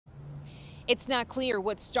It's not clear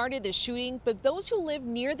what started the shooting, but those who live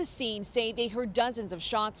near the scene say they heard dozens of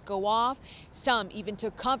shots go off. Some even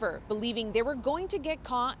took cover, believing they were going to get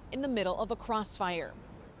caught in the middle of a crossfire.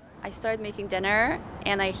 I started making dinner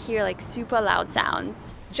and I hear like super loud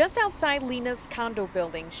sounds. Just outside Lena's condo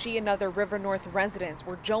building, she and other River North residents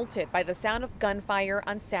were jolted by the sound of gunfire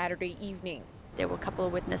on Saturday evening. There were a couple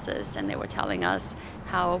of witnesses and they were telling us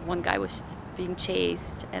how one guy was being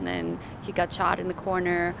chased and then he got shot in the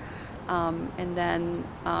corner. And then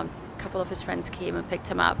a couple of his friends came and picked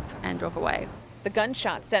him up and drove away. The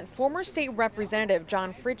gunshot sent former state representative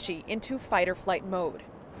John Fritchie into fight or flight mode.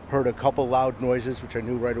 Heard a couple loud noises, which I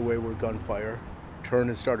knew right away were gunfire. Turned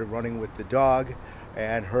and started running with the dog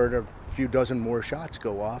and heard a few dozen more shots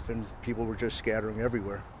go off, and people were just scattering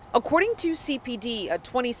everywhere. According to CPD, a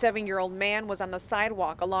 27-year-old man was on the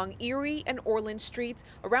sidewalk along Erie and Orland Streets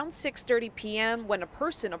around 6:30 p.m. when a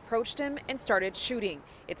person approached him and started shooting.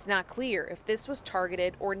 It's not clear if this was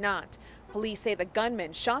targeted or not. Police say the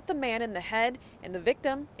gunman shot the man in the head and the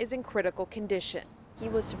victim is in critical condition. He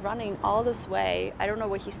was running all this way. I don't know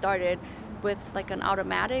where he started with like an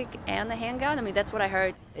automatic and the handgun. I mean, that's what I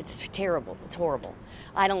heard. It's terrible. It's horrible.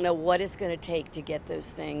 I don't know what it's going to take to get those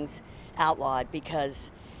things outlawed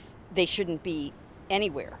because they shouldn't be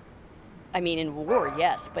anywhere. I mean, in war,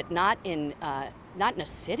 yes, but not in a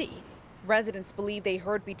city. Residents believe they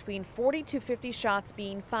heard between 40 to 50 shots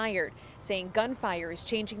being fired, saying gunfire is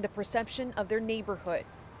changing the perception of their neighborhood.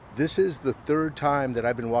 This is the third time that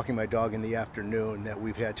I've been walking my dog in the afternoon that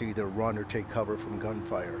we've had to either run or take cover from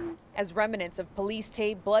gunfire. As remnants of police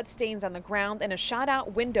tape, bloodstains on the ground, and a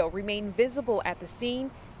shot-out window remain visible at the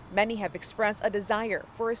scene, many have expressed a desire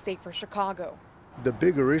for a safer Chicago. The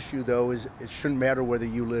bigger issue, though, is it shouldn't matter whether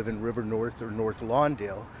you live in River North or North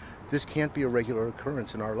Lawndale. This can't be a regular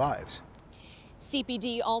occurrence in our lives.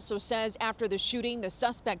 CPD also says after the shooting, the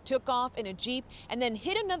suspect took off in a Jeep and then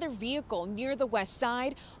hit another vehicle near the west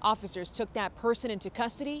side. Officers took that person into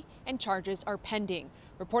custody and charges are pending.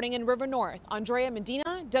 Reporting in River North, Andrea,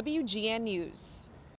 Medina, WGN News.